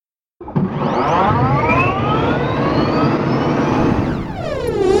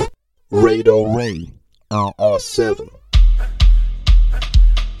Redeau-Ré on RR7.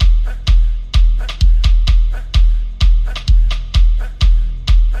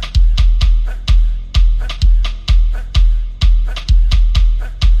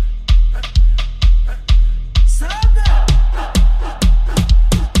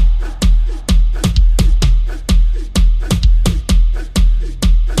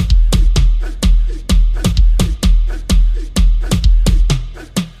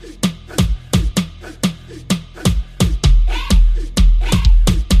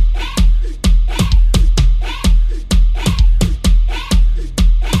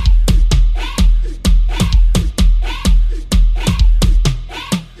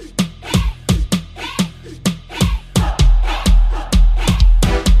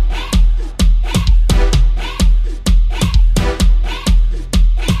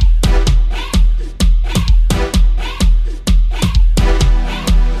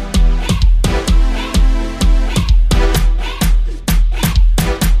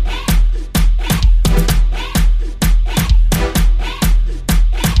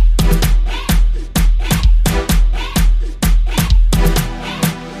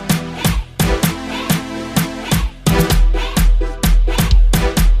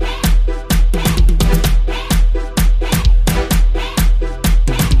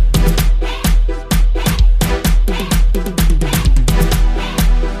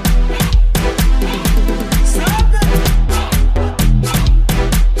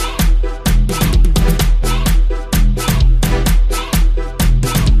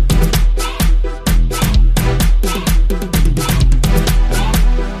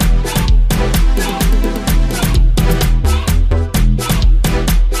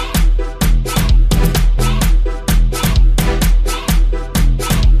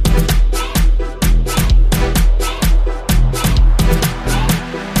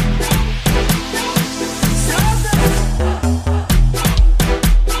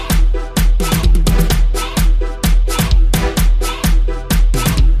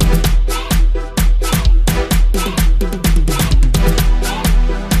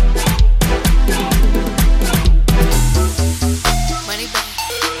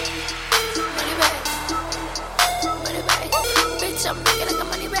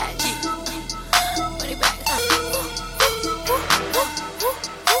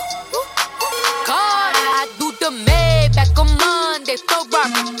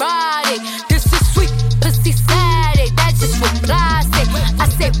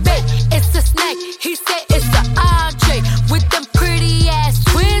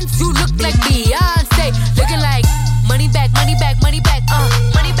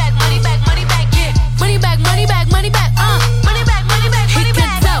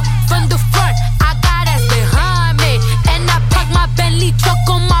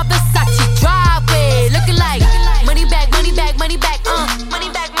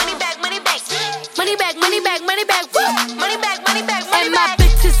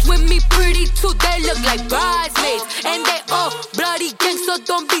 Like bridesmaids, and they all bloody gang, so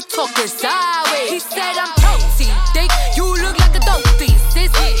don't be talking sideways. He said I'm protein thick, you look like a dope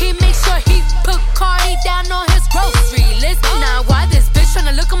thesis. He makes sure he put Cardi down on his grocery list. Now why this bitch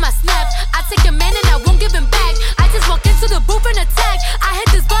tryna look at my snap? I take a man and I won't give him back. I just walk into the booth and attack. I hit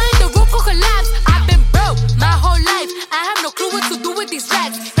this button, the roof will collapse. I've been broke my whole life, I have no clue what to do with these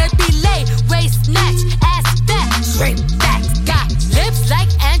racks. Baby lay, waist snatch, ass fat, straight back. Got lips like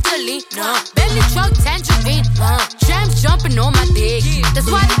Angelina, belly truck tangerine, trams jumping on my dick. That's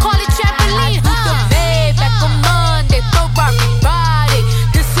why they call it trampoline. I do the babe back on Monday, throw Barbie body.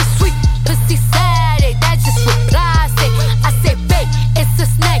 This is sweet pussy Saturday, that's just what I say. I say babe, it's a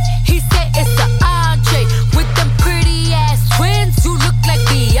snack. He said it's an entree. With them pretty ass twins, you look like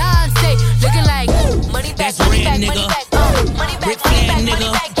Beyonce. Looking like money back, money back, money back, money back, money back, money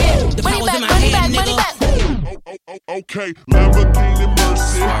back. The powers in my hand, nigga. Okay, Lamborghini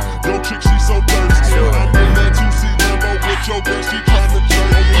Mercy. Yo, chick, she so thirsty. I'm in that 2C Lambo with your girl, she tryna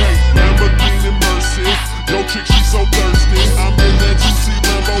jerk. Okay, Lamborghini Mercy. Yo, chick, she so thirsty. I'm in that 2C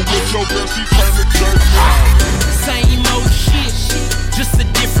Lambo with your girl, she tryna jerk. Same old shit, just a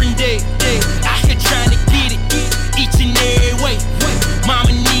different day. Out here trying to get it, each and every way.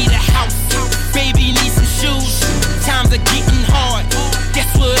 Mama need a house, baby need some shoes. Times are getting hard,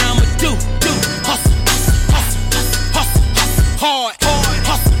 guess what I'ma do? Hustle. Hard,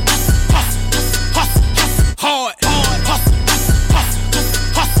 hustle, hard,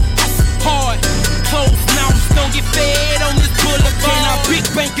 hard. Closed mouths don't get fed on this boulevard. Can I big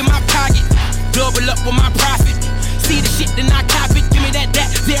bank in my pocket? Double up with my profit. See the shit, then I cop it. Give me that,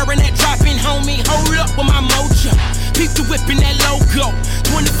 there and that dropping, homie. Hold up with my mojo. Peep the whip in that logo.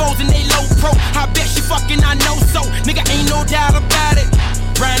 24s in they low pro. I bet she fucking, I know so. Nigga, ain't no doubt about it.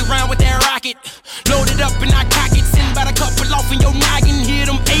 Riding around with that rocket. Loaded up and I cock it. Send about a couple off in your noggin. Hear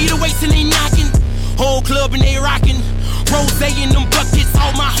them 808s and they knocking. Whole club and they rockin'. Rose in them buckets.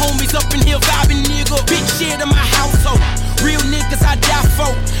 All my homies up in here vibing, nigga. Big shit in my household. Real niggas I die for.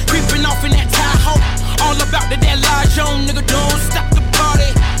 Creeping off in that Tahoe. All about that large on, nigga. Don't stop the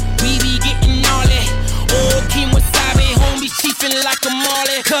party. We be getting gnarly. Oh, Kim Wasabi. Homies chiefin' like a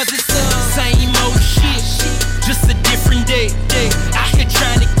Marley. Cause it's the same old shit. Just a different day. Out here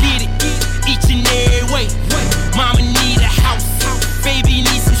trying to get it. Each and every way. Mama need a house. Baby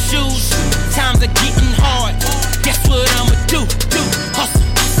need some shoes. Times are getting hard. Guess what I'ma do? Hustle,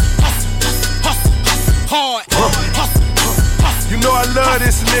 hard. You know I love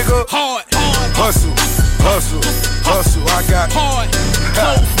this nigga. Hard. Hustle. I got hard.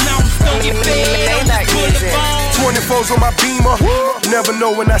 Close mouth, don't get fed. 24s on my Beamer. Never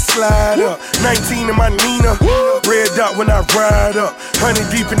know when I slide up. 19 in my Nina. Red dot when I ride up. 100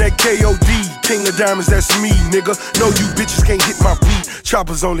 deep in that KOD. King of diamonds, that's me, nigga. No, you bitches can't hit my beat.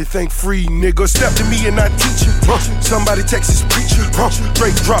 Choppers only think free, nigga. Step to me and I teach you. Somebody Texas preacher.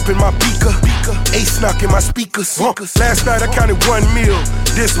 Drake dropping my beaker. Ace knocking my speakers. Last night I counted 1 meal.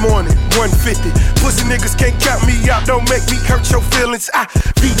 This morning 150. Pussy niggas can't count me out. Don't make me hurt your feelings. I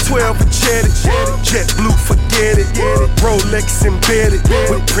V12 a Jet blue, forget it. Rolex embedded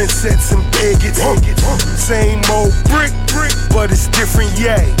with princess and baguettes. Same old brick, but it's different,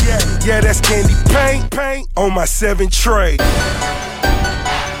 yeah. Yeah, that's candy paint on my 7 tray. You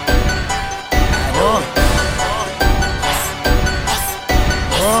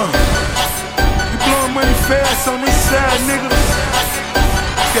blowing money fast on this side, nigga.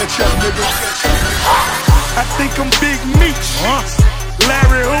 Catch up, nigga. I think I'm Big Meech,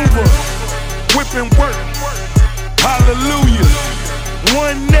 Larry Hoover, whipping work. Hallelujah.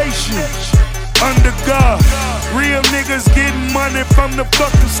 One nation under God. Real niggas getting money from the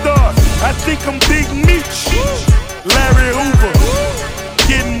fucking start. I think I'm Big Meech, Larry Hoover,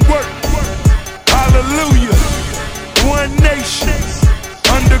 getting work. Hallelujah. One nation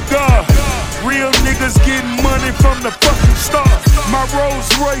under God. Real niggas getting money from the fucking start. My Rolls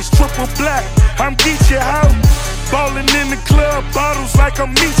Royce triple black. I'm Geechee out. Ballin' in the club, bottles like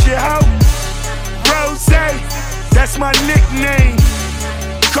I'm Meechee out. Rose, that's my nickname.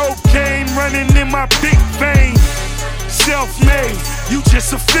 Cocaine running in my big vein. Self-made, you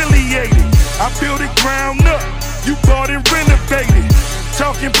just affiliated. I built it ground up, you bought and renovated.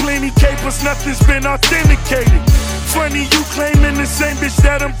 Talking plenty capers, nothing's been authenticated. Funny you claiming the same bitch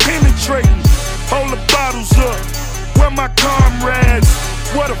that I'm penetrating. Hold the bottles up, where my comrades?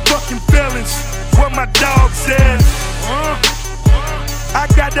 What a fucking feelings, where my dogs at? I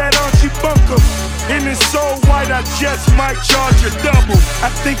got that Archie Bunker, and it's so white I just might charge a double.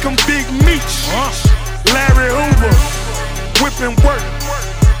 I think I'm Big Meech, Larry Hoover, whipping work.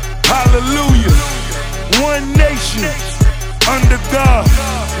 Hallelujah. One nation under God.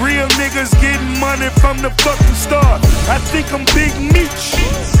 Real niggas getting money from the fucking start. I think I'm Big Meech,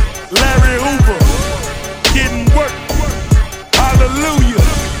 Larry Hoover, getting work. Hallelujah.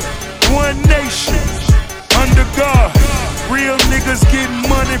 One nation under God. Real niggas getting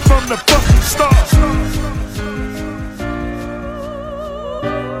money from the fucking start.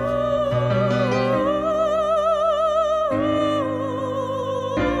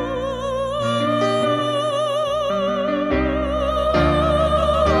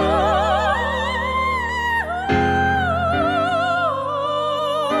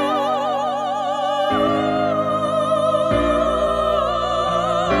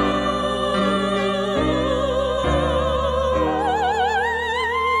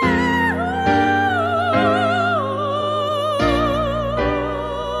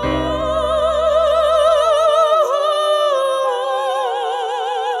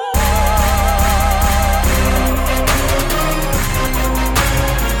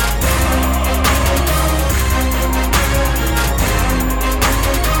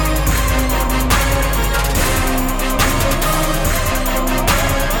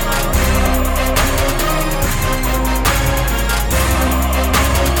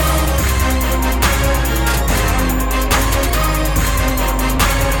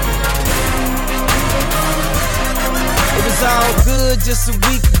 Just a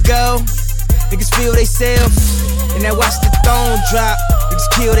week ago, niggas feel they self, and I watch the throne drop, niggas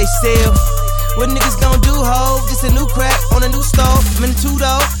kill they self. What niggas gon' do, ho? Just a new crack on a new stove. I'm in the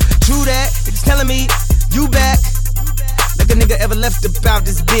two-door, true that. Niggas telling me, you back. Like a nigga ever left about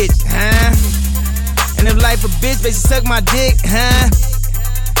this bitch, huh? And if life a bitch, bet she suck my dick, huh?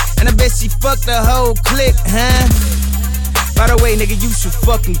 And I bet she fucked the whole clique, huh? By the way, nigga, you should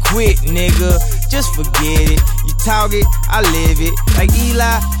fucking quit, nigga. Just forget it. You talk it, I live it. Like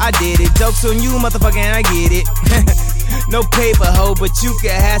Eli, I did it. Jokes on you, motherfucker, and I get it. No paper hoe, but you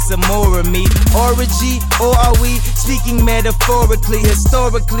can have some more of me. Orgy, or are we speaking metaphorically?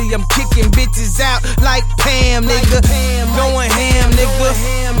 Historically, I'm kicking bitches out like Pam, nigga. Going ham, nigga.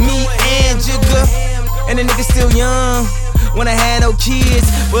 Me and Jigga. And the nigga still young. When I had no kids,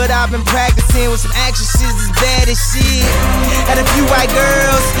 but I've been practicing with some actresses as bad as shit. Had a few white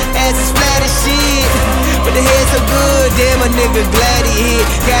girls, ass as flat as shit. But the head so good, damn a nigga glad he hit.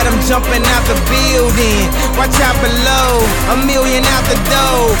 Got him jumping out the building. Watch out below, $1 million out the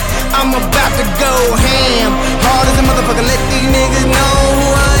door. I'm about to go ham. Hard as a motherfucker, let these niggas know who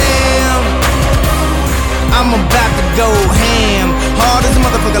I am. I'm about to go ham. Hard as a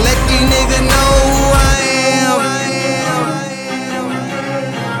motherfucker, let these niggas know who I am.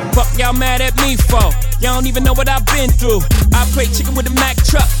 Fuck y'all mad at me for? Y'all don't even know what I've been through. I play chicken with a Mack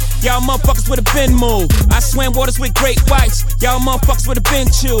truck. Y'all motherfuckers would've been moved. I swam waters with great whites. Y'all motherfuckers would've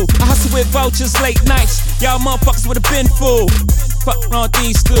been chewed. I hustle with vultures late nights. Y'all motherfuckers would've been fooled. Fuck around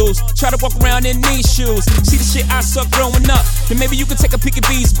these stools. Try to walk around in these shoes. See the shit I saw growing up. Then maybe you can take a peek at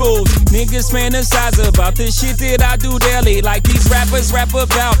these fools. Niggas fantasize about the shit that I do daily. Like these rappers rap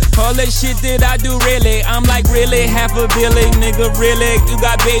about all the shit that I do really. I'm like really half a billion, nigga, really. You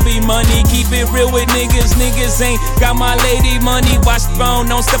got baby money, keep it real with niggas. Niggas ain't got my lady money. Watch the phone,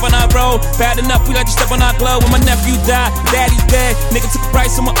 don't step on our road. Bad enough, we let you step on our glove. When my nephew died, daddy's dead. Nigga took a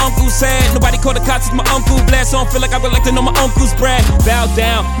price on my uncle's head. Nobody called the cops, my uncle blessed. So I don't feel like I would like to know my uncle's bread. Bow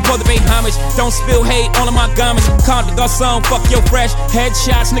down, before the pay homage. Don't spill hate all of my garments. Call the garçon, fuck your fresh.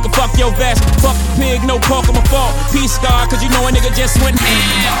 Headshots, nigga, fuck your vest. Fuck the pig, no pork on my fault. Peace, God, cause you know a nigga just went ham.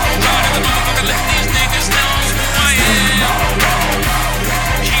 God, the motherfucker, let these niggas know who I am.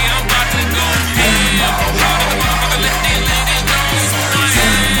 Yeah, I'm about to go ham. God, the motherfucker, let these niggas know who I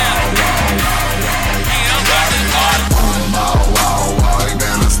am. Yeah, I'm about to go.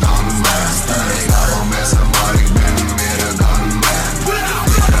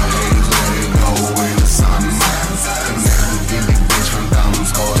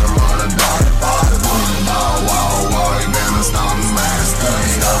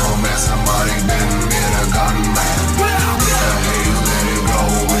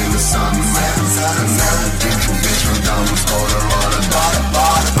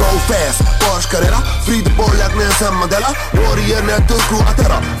 Fast, Porsche Carrera, free de bollak Nelson Mandela. Warrior net de crew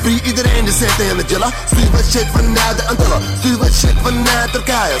Atera. Free iedereen die zit in de jilla. Stuur wat shit vanuit de Antillen. Stuur wat shit vanuit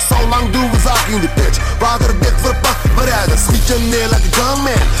Turkije. Zo lang doen we zaken in de pitch. Water dik verpakt bereiden. Schiet je neer like a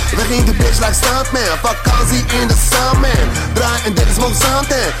gunman. Weg in de bitch like stuntman. Vakantie in de sunman. Draai en dit is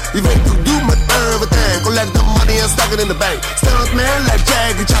Monsanto. Je weet hoe doe met everything. Collect the money en stak it in de bank. Stuntman like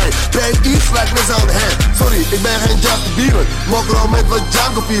Jackie Chan. Play iets like Miss on the hand. Sorry, ik ben geen Justin Bieber. Mokro met wat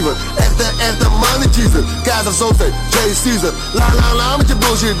Jungle Fever. Echte money cheeser. Keizer zo say, Jay Caesar. La met je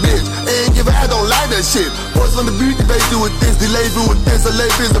bullshit bitch. En je wij don't like that shit. Boys van de buurt die weet hoe het is. Die leven hoe het is. Een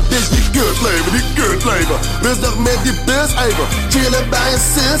leven is een bitch die kut leven. Die kut leven. Rustig met die bus even. Chillen bij je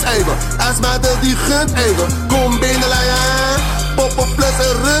sis even. Hij smijt die gunt even. Kom binnen lijn. Pop op fles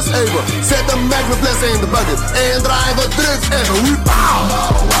en rust even. Zet een magnum fles in de bucket. En draai wat drugs even. Wie pauw.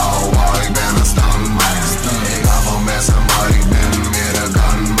 Wow, ik ben een standman. Ik hou van mensen, maar ik ben meer een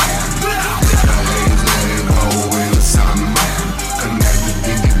gunman.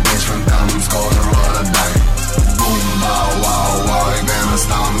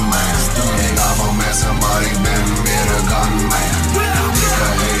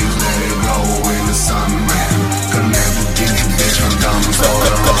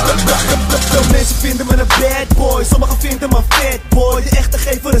 Veel mensen vinden me een bad boy, sommigen vinden me fat boy. De echte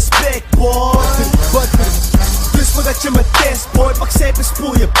geven respect boy. Dus voordat je me test boy, pak zeep en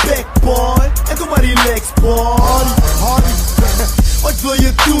spoel je bek boy. En doe maar relax boy. Wat wil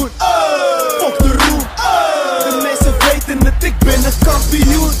je doen? Fuck de roem. De mensen weten dat ik ben een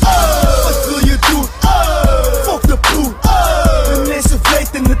kampioen. Wat wil je doen? Fuck de poen. De mensen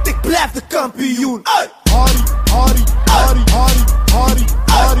weten dat ik blijf de kampioen. Hardy.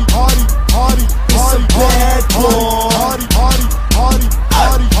 It's a bad boy.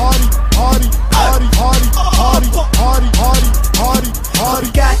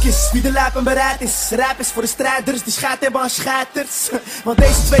 Kijk eens wie de lijp en bereid is. Rap is voor de strijders die scheid hebben aan scheiters. Want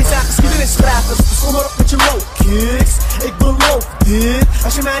deze twee zijn geschiedenisschrijvers. Dus kom maar op met je low kicks. Ik beloof dit.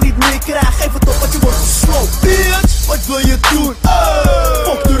 Als je mij niet meer krijgt, geef het op, want je wordt gesloopt. Bitch, wat wil je doen?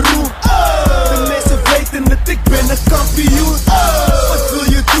 Fuck de roem. De mensen weten dat ik ben een kampioen. Wat wil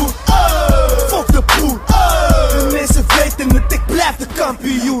je doen? Fuck de poen. De mensen weten dat ik blijf de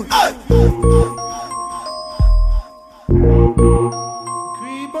kampioen.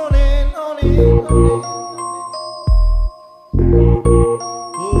 See,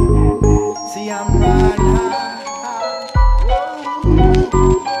 I'm riding high.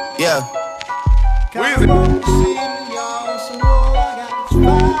 Yeah.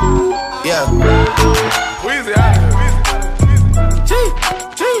 Yeah. Weezy out here.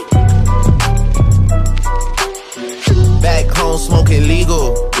 Back home smoking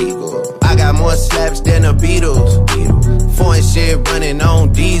legal. I got more slaps than the Beatles. Foreign shit running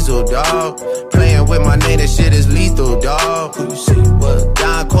on diesel, dawg. Playing with my name, that shit is lethal, dawg. Who you see? What?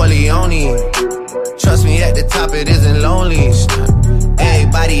 Don Corleone. Trust me, at the top it isn't lonely.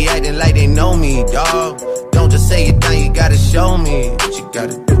 Everybody acting like they know me, dawg. Don't just say it down, you gotta show me what you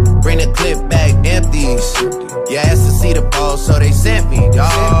gotta do. Bring the clip back empty. You asked to see the ball, so they sent me,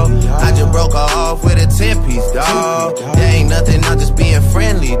 dawg. I just broke her off with a 10-piece, dawg. There ain't nothing, I'm just being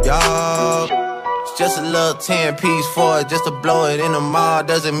friendly, dawg. It's just a little 10-piece for it, just to blow it in the mall.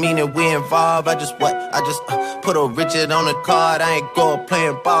 Doesn't mean that we involved. I just put a Richard on the card. I ain't going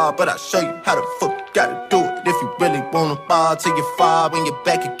playing ball, but I'll show you how the fuck you gotta do it. If you really wanna ball till you fall when you're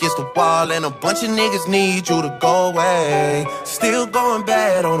back against the wall. And a bunch of niggas need you to go away. Still going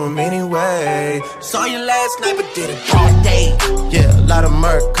bad on them anyway. Saw you last night but did it all day. Yeah, a lot of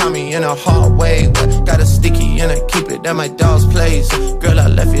murk caught me in a hard way. Got a sticky and I keep it at my dog's place. Girl, I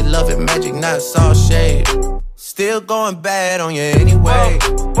left you loving magic, not all shade. Still going bad on you anyway.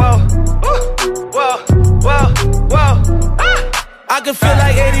 Whoa. I can feel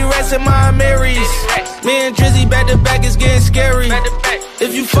like 80 rats in my Marys. Me and Drizzy back to back is getting scary.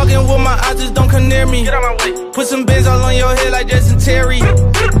 If you fucking with my eyes, just don't come near me. Put some bins all on your head like Jason Terry.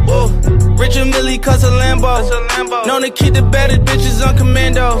 Whoa. Richard Millie cuss a Lambo. Known to keep the baddest bitches on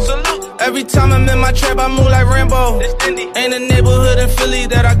commando. Every time I'm in my trap, I move like Rambo. Ain't a neighborhood in Philly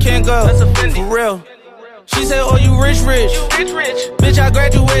that I can't go. For real. She said, oh, you rich. Bitch, I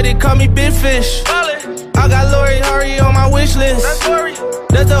graduated, call me Big Fish. I got Lori Hurry on my wish list.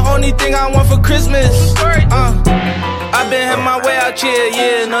 That's the only thing I want for Christmas. I been had my way out here,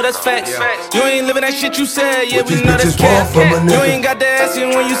 yeah, no, that's facts. You ain't living that shit you said, yeah, we know that's cat. You ain't got the ass in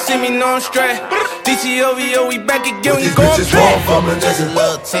when you see me, no, I'm straight. DCOVO, we back again, we going back. Just a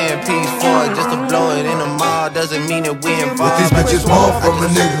little 10-piece for it, just to blow it in the mall. Doesn't mean that we involved. What these bitches want from a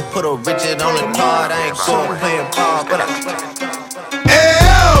nigga? Put a Richard on the card, I ain't going playing ball, but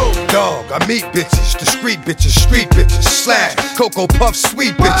Dog, I meet bitches, discreet bitches, street bitches, slash, Cocoa Puff,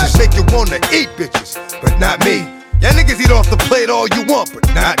 sweet bitches, make you wanna eat bitches, but not me. Y'all niggas eat off the plate all you want, but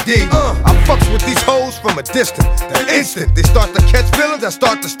not D. I fucks with these hoes from a distance. The instant they start to catch feelings, I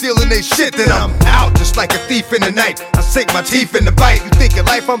start to stealing they shit. Then I'm out just like a thief in the night. I sink my teeth in the bite. You thinking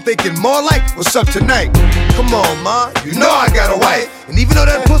life, I'm thinking more like, what's up tonight? Come on, ma, you know I got a wife. And even though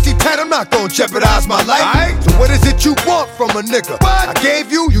that pussy tight, I'm not gonna jeopardize my life. So what is it you want from a nigga? I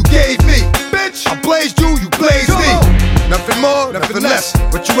gave you, you gave me. Bitch, I blazed you, you blazed me. Nothing more, nothing less.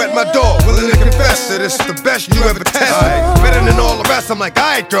 But you at my door, willing to confess that it's the best you ever tested. Better than all the rest. I'm like,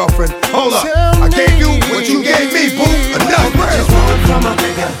 alright, girlfriend, hold up. I gave you what you gave me, boo. Enough. What you want from a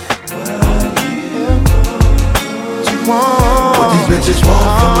nigga? What you want? What these bitches want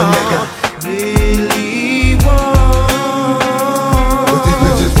from a nigga? Really want? What these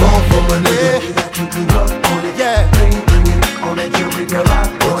bitches want from a nigga? Yeah. Bring it on that jewelry, girl.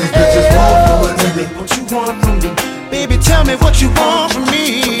 What these bitches want from a nigga? What you want from me? Baby, tell me what you want from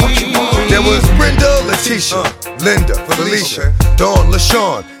me. There was Brenda, Letitia, Linda, Felicia, Dawn,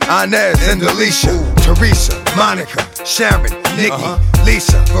 LaShawn, Inez, and Alicia, Teresa, Monica, Sharon, Nikki,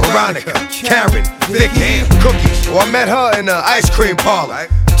 Lisa, Veronica, Karen, Vicky, Cookies. Oh, I met her in the ice cream parlor.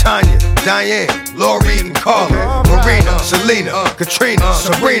 Tanya, Diane, Lori, and Carla, Marina, Selena, Katrina,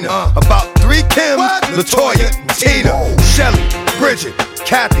 Sabrina, about 3 Kim, Latoya, Tina, Shelly, Bridget,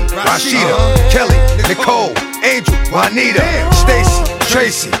 Kathy, Rashida, Kelly, Nicole, Angel, Juanita, Stacy,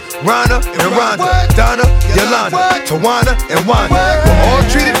 Tracy, Rana and Rhonda, Donna, Yolanda, Tawana and Wanda. We're all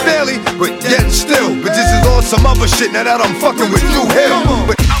treated fairly, but yet still, but this is on some other shit now that I'm fucking with you here.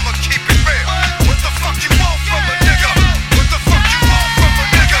 But I'ma keep it real. What the fuck you want from a nigga? What the fuck you want from a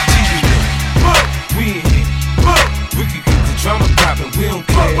nigga? We in here. We can keep the drama poppin', we don't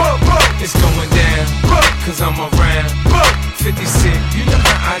care. It's going down, cause I'm around. 50 Cent, you know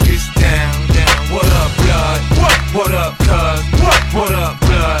how I get down. What up, blood? What up, cuz? What up,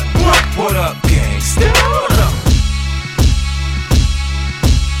 blood? What up, gangsta? What up?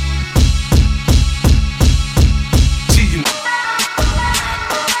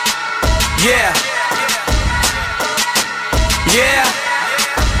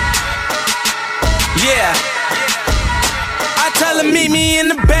 Yeah. I tell her meet me in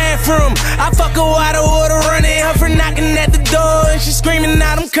the bathroom. I fuck her out of water, running her for knocking at the door, and she screaming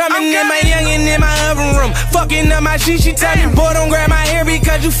out I'm coming. And my youngin' in my oven room, fucking up my shit. She tell me, boy, don't grab my hair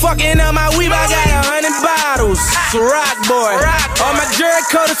because you fucking up my weave. I got 100 bottles, it's a rock boy. All my jury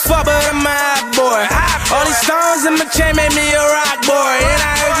coat is fuck, but I'm a hot boy. All these stones in my chain make me a rock boy. And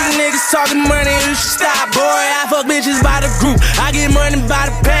I heard you niggas talking money, you should stop, boy. I fuck bitches by the group, I get money by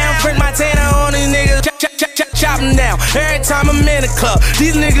the pound. Print my tanner on these niggas, chop them down. Every time I'm in the club,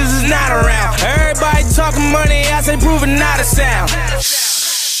 these niggas is not around. Everybody talking money, I say proving not a sound.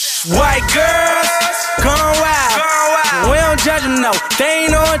 White girls, gone wild. We don't judge them, no, they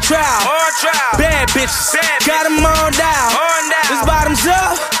ain't on trial. Bad bitches, got them on dial. This bottom's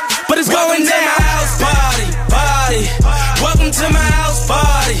up, but it's going down. Welcome to my house party, party. Welcome to my house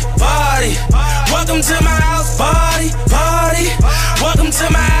party, party. Welcome to my house party, party. Welcome to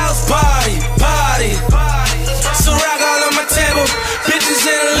my house party, party. So rock all on my table, bitches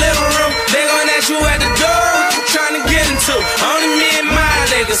in the living room. They gon' ask you at the door, what you tryna get into? Only me and my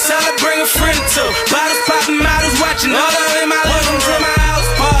niggas, tell her bring a friend or two. Bottles poppin', models watching, all up in my living room. Welcome to my house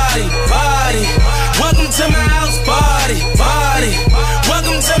party, party. Welcome to my house party, party.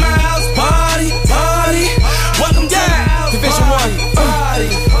 Welcome to my house party, party. Welcome to my house party.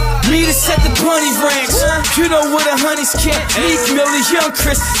 Me to set the bunny ranch. You know where the honeys can't. Meek Millie, Young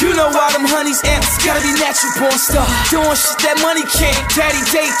Chris. You know why them honeys amps. Gotta be natural born star. Doing shit that money can't. Daddy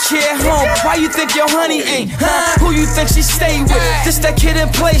daycare home. Why you think your honey ain't? Huh? Who you think she stay with? This that kid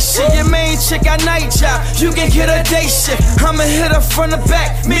in play shit. Your main chick got night job. You can get her day shift. I'ma hit her front to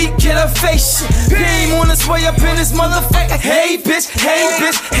back. Me get her face shit. Beam on his way up in this motherfucker. Hey bitch, hey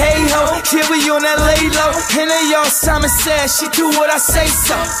ho. Here we on that lay low. And then y'all Simon says she do what I say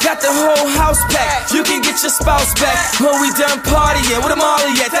so. Got the whole house packed. You can get your spouse back when we done partying with them all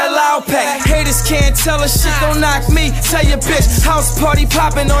at that loud pack. Haters can't tell us shit, don't knock me. Tell your bitch, house party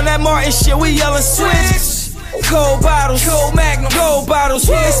popping on that Martin shit. We yelling switch. Cold bottles, cold magnum, gold bottles.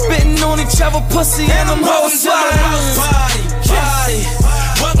 They spitting on each other, pussy and them hoes. Welcome to my house party, party.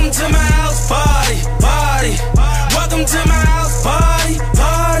 Welcome to my house party, party. Welcome to my house party,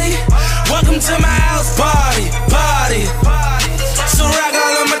 party. Welcome to my house party, party. So rock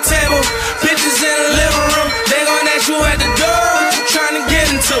all on my table, bitches in the living room. They gon' ask you at the door, what you tryna get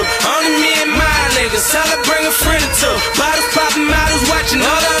into? Only me and my niggas, tell her bring a friend or two. Bottles poppin', models watching,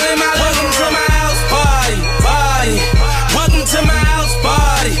 all up in my living room. Welcome to my house party, party. Welcome to my house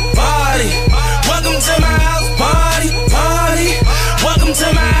party, party. Welcome to my house party, party. Welcome to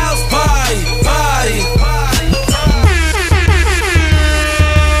my house party, party.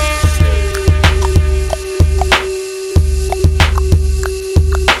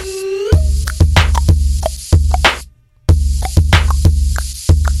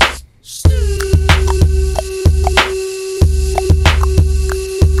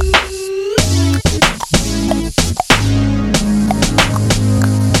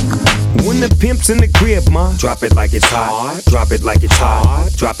 The pimps in the crib, ma. Drop it like it's hot. Drop it like it's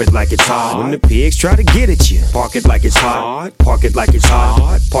hot. Drop it like it's hot. When the pigs try to get at you, park it like it's hot. Park it like it's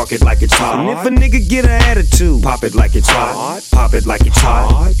hot. Park it like it's hot. And if a nigga get an attitude, pop it like it's hot. Pop it like it's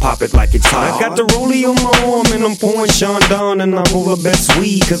hot. Pop it like it's hot. I got the rollie on my arm and I'm pouring Chandon and I'm over best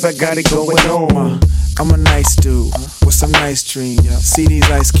weed cause I got it going on. I'm a nice dude with some nice dreams. See these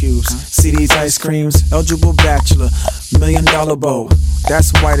ice cubes, see these ice creams. Eligible bachelor, $1 million bow.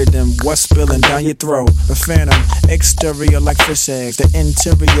 That's whiter than what's spilling down your throat. The phantom, exterior like fish eggs. The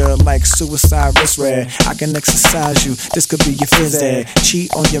interior like suicide wrist red. I can exercise you, this could be your phys ed.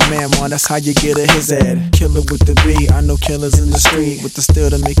 Cheat on your man, man, that's how you get a his ed. Killer with the B, I know killers in the street with the steel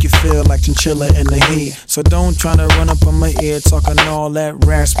to make you feel like chinchilla in the heat. So don't tryna run up on my ear talking all that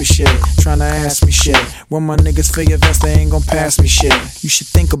raspy shit. Tryna ask me shit. When my niggas feel your vest, they ain't gon' pass me shit. You should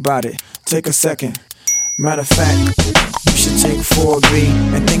think about it, take a second. Matter of fact, you should take 4B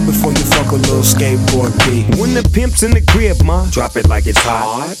and think before you fuck with little skateboard B. When the pimp's in the crib, ma, drop it like it's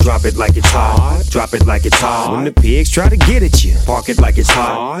hot. Drop it like it's hot. Drop it like it's hot. When the pigs try to get at you, park it like it's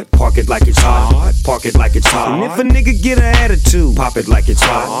hot. Park it like it's hot. Park it like it's hot. And if a nigga get an attitude, pop it like it's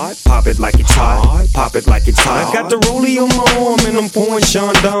hot. Pop it like it's hot. Pop it like it's hot. I got the rollie on my arm and I'm pouring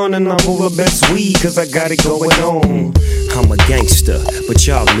Chandon and I'm over best weed cause I got it going on. I'm a gangster, but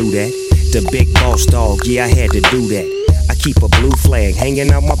y'all knew that. The big boss dog, yeah, I had to do that. I keep a blue flag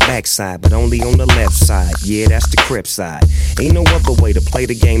hanging out my backside, but only on the left side. Yeah, that's the Crip side. Ain't no other way to play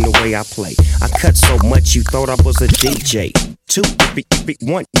the game the way I play. I cut so much you thought I was a DJ. 2,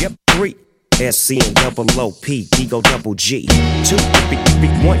 1, yep, 3. SC and double OP, Ego double G. 2,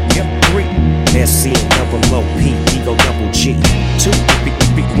 1, yep, 3. SC and double OP, Ego double G. 2,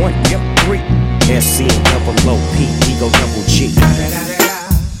 1, yep, 3. SC and double OP, Ego double G.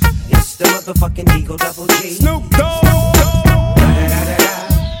 It's the motherfucking Eagle Double G. Snoop Dogg.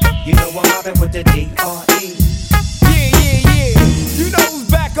 You know I'm mobbing with the D.R.E. Yeah. You know who's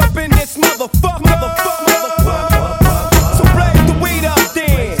back up in this motherfucker. So blaze the weed up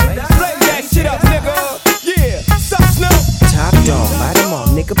then. Blaze that shit up, nigga. Yeah, sup, Snoop? Top dog, light 'em all,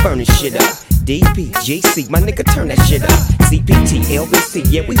 nigga, burnin' shit up. DPGC, my nigga, turn that shit up. CPT, LBC,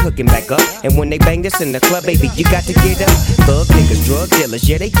 yeah, we hooking back up. And when they bang this in the club, baby, you got to get up. Thug niggas, drug dealers,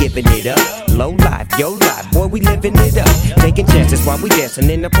 yeah, they giving it up. Low life, yo life, boy, we living it up. Taking chances while we dancing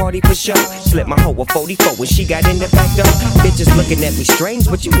in the party for sure. Slip my hoe a 44 when she got in the back door. Bitches looking at me strange,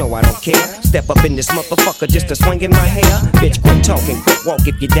 but you know I don't care. Step up in this motherfucker just to swing in my hair. Bitch, quit talking, quit walk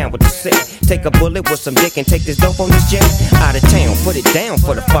if you're down with the sick. Take a bullet with some dick and take this dope on this jet. Out of town, put it down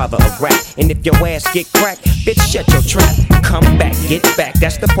for the father of rap. And if your ass get cracked, bitch, shut your trap. Come back, get back,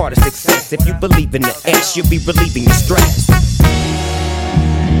 that's the part of success. If you believe in the ass, you'll be relieving your stress.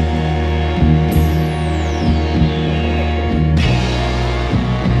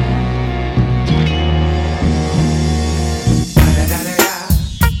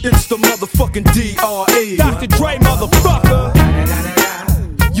 It's the motherfucking D.R.E. Dr. Dre, motherfucker.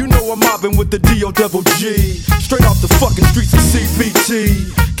 You know I'm mobbing with the D.O.G. Straight off the fucking streets of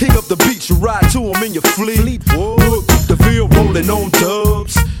CBT. King up the beach, you ride to him in your fleet. Wood, the Ville rolling on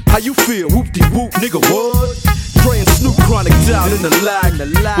dubs. How you feel? Whoop-de-whoop, nigga, what? Dre and Snoop chronic down in the lag.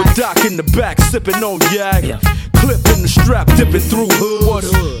 With Doc in the back, sipping on yak. Clip in the strap, dipping through hood.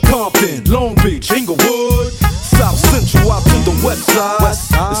 Compton, Long Beach, Inglewood. South Central out to the west side.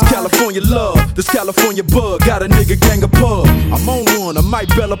 This California love, this California bug. Got a nigga gang of pub. I'm on one, I might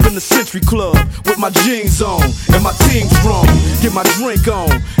bell up in the Century Club. With my jeans on, and my team strong. Get my drink on,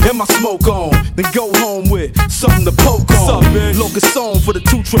 and my smoke on. Then go home with something to poke on. Locust song for the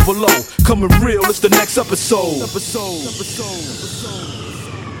 200. Coming real, it's the next episode.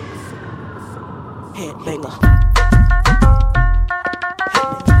 Headbanger.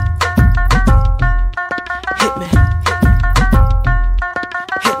 Hit me.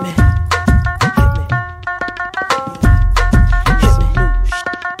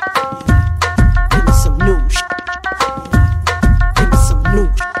 Give me some new shit.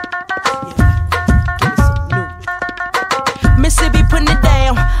 Mississippi putting it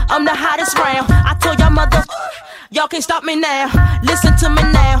down. I'm the hottest round. I told y'all y'all can't stop me now. Listen to me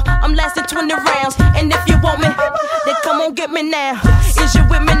now. I'm lasting 20 rounds. And if you want me, then come on get me now. Is you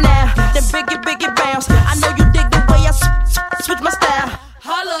with me now? Then biggie bounce. I know you dig the way I switch my style.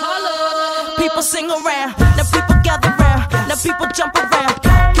 Holla, holla. People sing around. Now people gather round. Now people jump around.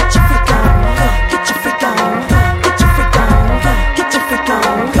 Get your freak on. Get your freak on. Get your freak on. Get your freak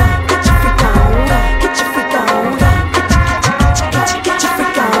on. Get your freak on. Get your freak on. Get your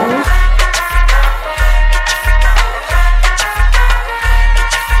freak on.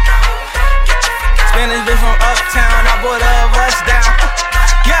 Spanish bitch from uptown, I bought a bus down.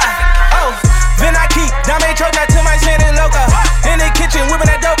 Yeah, oh, then I keep Dame Troja to my Santa Loca. In the kitchen, whipping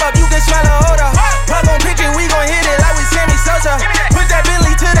that dope up, you can smell the odor. Plug on picture, we gon' hit it like we Sammy Sosa. Put that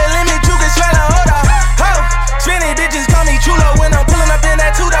Billy to the limit, you can smell the odor. Oh, spinning bitches call me chulo when I'm pulling up in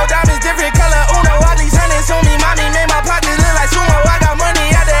that two-door. Diamonds different color, Uno. All these hundreds on me, mommy made my pockets look like sumo. I got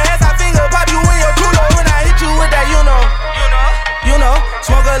money out the ass, I finger pop you in your culo. When I hit you with that, you know.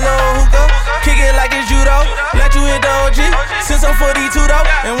 Smoke a little hookah, kick it like it's judo. Let you hit the OG, since I'm 42 though.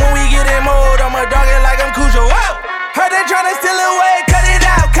 And when we get in mode, I'ma dog it like I'm Cujo. Whoa! Heard they tryna steal away, cut it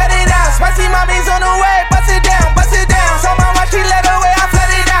out, cut it out. Spicy mommy's on the way, bust it down, bust it down. So my watch, she let away, I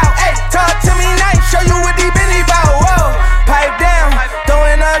flood it out. Ayy, talk to me nice, show you what deep in the bow. Whoa, pipe down,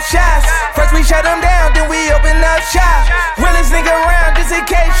 throwing up shots. First we shut them down, then we open up shop. Willis nigga around, just in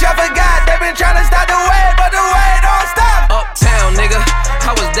case y'all forgot. They been tryna stop the wave, but the wave don't stop. Uptown, nigga,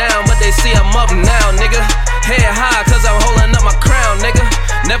 I was down, but they see I'm up now, nigga. Head high, cause I'm holding up my crown, nigga.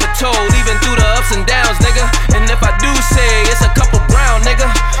 Never told, even through the ups and downs, nigga. And if I do say it's a couple brown, nigga,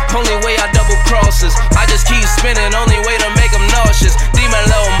 only way I double crosses. I just keep spinning, only way to make them nauseous. Demon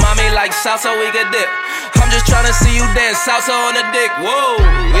low, mommy like salsa, we could dip. I'm just tryna see you dance salsa on the dick. Whoa,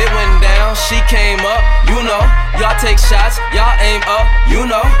 it went down, she came up, you know. Y'all take shots, y'all aim up, you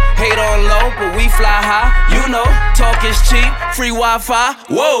know. Hate on low, but we fly high, you know. Talk is cheap, free Wi-Fi,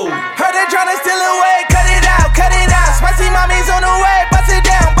 whoa. Heard they tryna steal away, cut it out, cut it out. Spicy mommy's on the way, bust it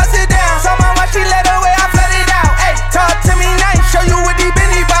down, bust it down. So my watch, she let away, I flood it out. Ayy, talk to me nice, show you what deep in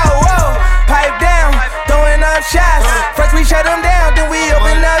the bow. Whoa, pipe down, throwing up shots. First we shut them down, then we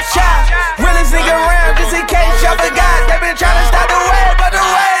open up shop. Willis nigga around, just in case y'all forgot. They been tryna stop the wave, but the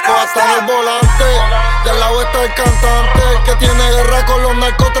wave don't stop. El volante, del lado está el cantante que tiene guerra con los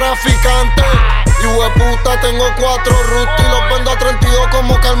narcotraficantes. Y hueputa, tengo 4 Rusti, los vendo a 32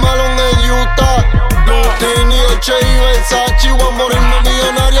 como Carmelo en Utah. Blue Tini, Dolce y Versace, voy a morirme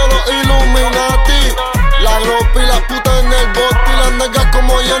millonario.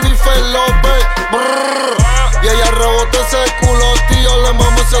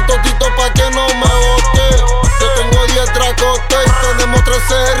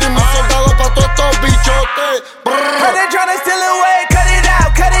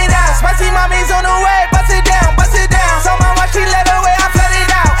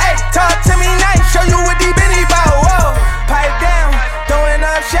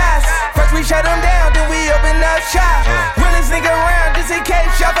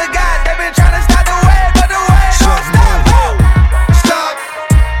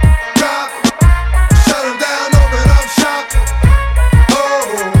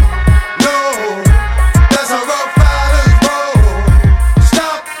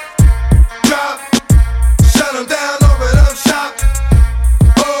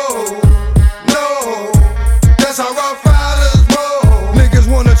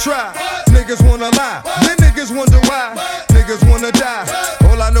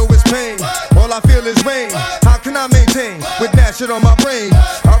 reign.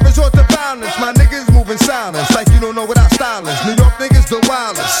 I resort to violence, my niggas moving silence. Like you don't know what our style is. New York niggas the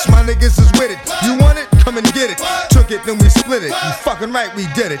wildest, my niggas is with it. You want it? Come and get it. Took it, then we split it. You fucking right, we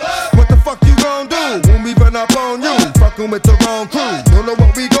did it. What the fuck you gon' do when we run up on you? Fucking with the wrong crew. Don't know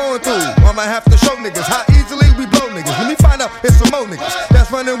what we going through. I might have to show niggas how easily we blow niggas. Let me find out it's some more niggas that's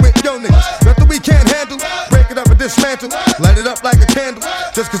running with yo niggas. Nothing we can't handle. Break it up and dismantle. Light it up like a candle.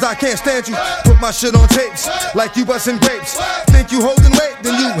 Just cause I can't stand you. Put my shit on tapes like you bustin' grapes. Think you holding weight,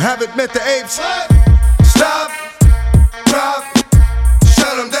 then you haven't met the apes. Stop, drop,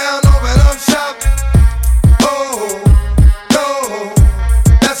 shut them down, open up shop. Oh, no,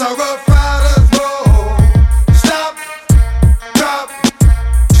 that's how Rough Riders roll. Stop, drop,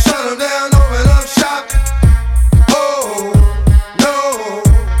 shut them down, open up shop. Oh, no,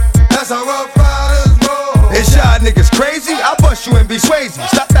 that's how Rough Riders roll. Is y'all niggas crazy? I'll bust you and be Swayze.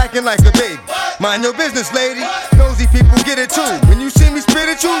 Stop acting like a baby. Mind your business, lady. Nosy people get it too. When you see me spit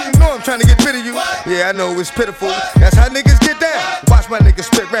at you, you know I'm trying to get rid of you. Yeah, I know it's pitiful. That's how niggas get down. Watch my niggas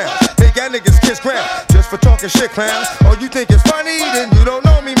spit round. Make y'all niggas kiss ground. Just for talking shit, clowns. Oh, you think it's funny? Then you don't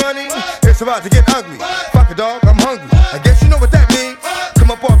know me, money. It's about to get ugly. Fuck a dog, I'm hungry. I guess you know what that means. Come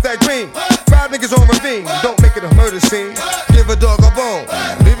up off that green. 5 niggas on ravine. Don't make it a murder scene. Give a dog a bone.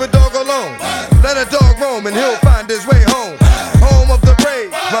 Leave a dog alone. Let a dog roam and he'll find his way home. Home of the brave.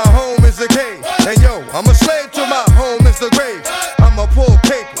 My home is the cave. And yo, I'm a slave to my home is the grave. I'ma pull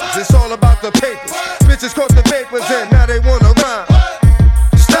papers, it's all about the papers. Bitches caught the papers and now they wanna rhyme.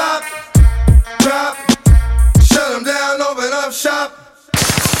 Stop, drop, shut them down, open up shop.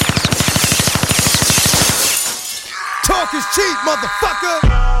 Talk is cheap, motherfucker.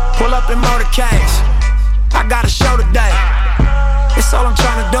 Pull up in motorcades, I got a show today. It's all I'm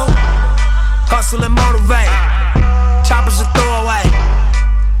trying to do. Hustle and motivate. Choppers a throwaway.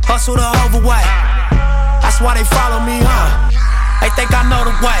 Hustle the overweight. That's why they follow me, huh? They think I know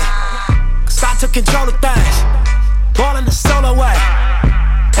the way. Cause I took control of things. Ballin' the solo way.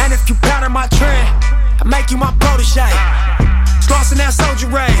 And if you pattern my trend, I make you my protege. Crossing that soldier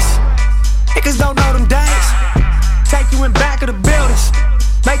race. Niggas don't know them days. Take you in back of the buildings.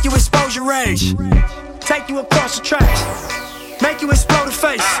 Make you expose your rage. Take you across the tracks. Make you explode the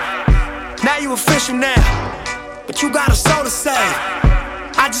face. Now you official now. But you got a soul to save.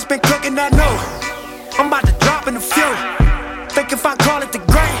 I just been cooking that new. I'm about to drop in a few. Think if I call it the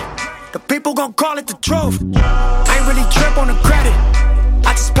great, the people gon' call it the truth. I ain't really trip on the credit.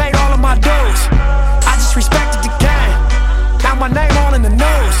 I just paid all of my dues. I just respected the game. Now my name all in the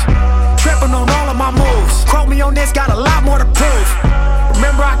news. Tripping on all of my moves. Quote me on this, got a lot more to prove.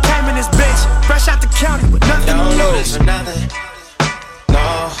 Remember I came in this bitch, fresh out the county with nothing to lose. Don't do this for nothing.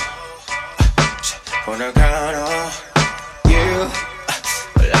 No. On the ground, yeah.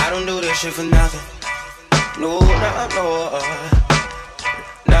 But I don't do this shit for nothing. No, no,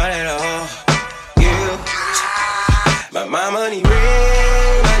 not at all. Yeah. But my money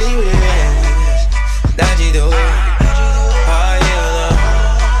real, that you do. Oh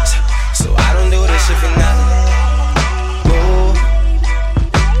yeah, so I don't do this shit for nothing. No,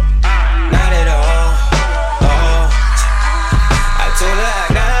 not at all. Oh, I told her I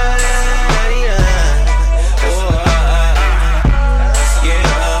got.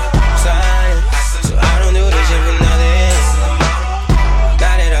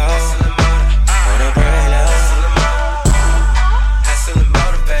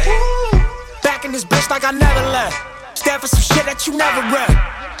 Like I never left. Stand for some shit that you never read.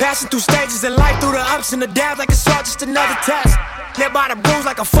 Passing through stages in life, through the ups and the downs, like it's all just another test. Live by the rules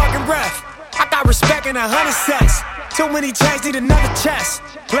like a fucking ref. I got respect in 100 sets. Too many chains, need another chest.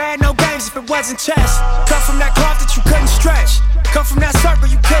 Playing no games if it wasn't chess. Come from that cloth that you couldn't stretch. Come from that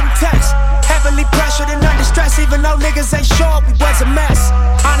circle you couldn't test. Heavily pressured and under stress, even though niggas ain't sure we was a mess.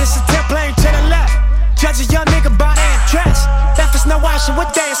 Honest attempt playing to the left. Judge a young nigga by their dress. Left us no option,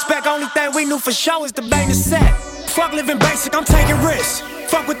 what they expect? Only thing we knew for sure is the bang the set. Fuck living basic, I'm taking risks.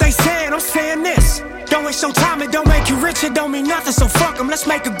 Fuck what they saying, I'm saying this. Don't waste your time, it don't make you rich, it don't mean nothing, so fuck them, let's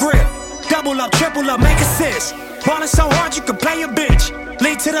make a grip. Double up, triple up, make assists. Ballin' so hard you can play a bitch.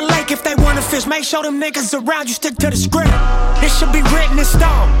 Lead to the lake if they wanna fish. Make sure them niggas around you stick to the script. This should be written in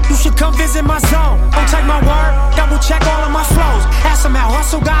stone. You should come visit my zone. Don't take my word, double check all of my flows. Ask them how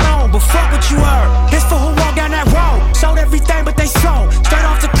hustle got on, but fuck what you heard. This for who walked down that road. Sold everything but they sold, straight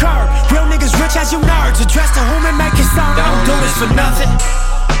off the curb. Real niggas rich as you nerds. Address to whom and make it sound. I don't do this for nothing.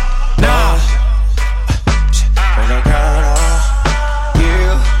 Nah. On the ground,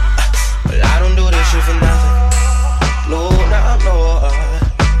 yeah. But I don't do this shit for nothing. No, no,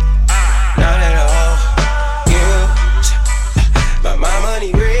 not at all. Yeah. But my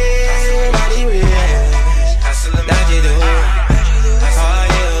money real, that you do.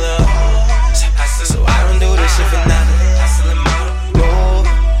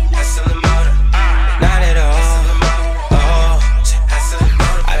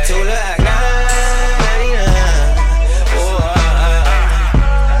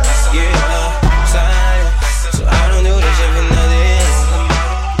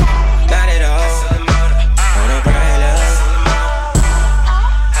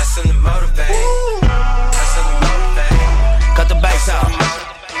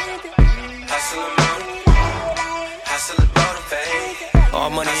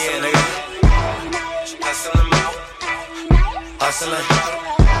 nigga. Hustling.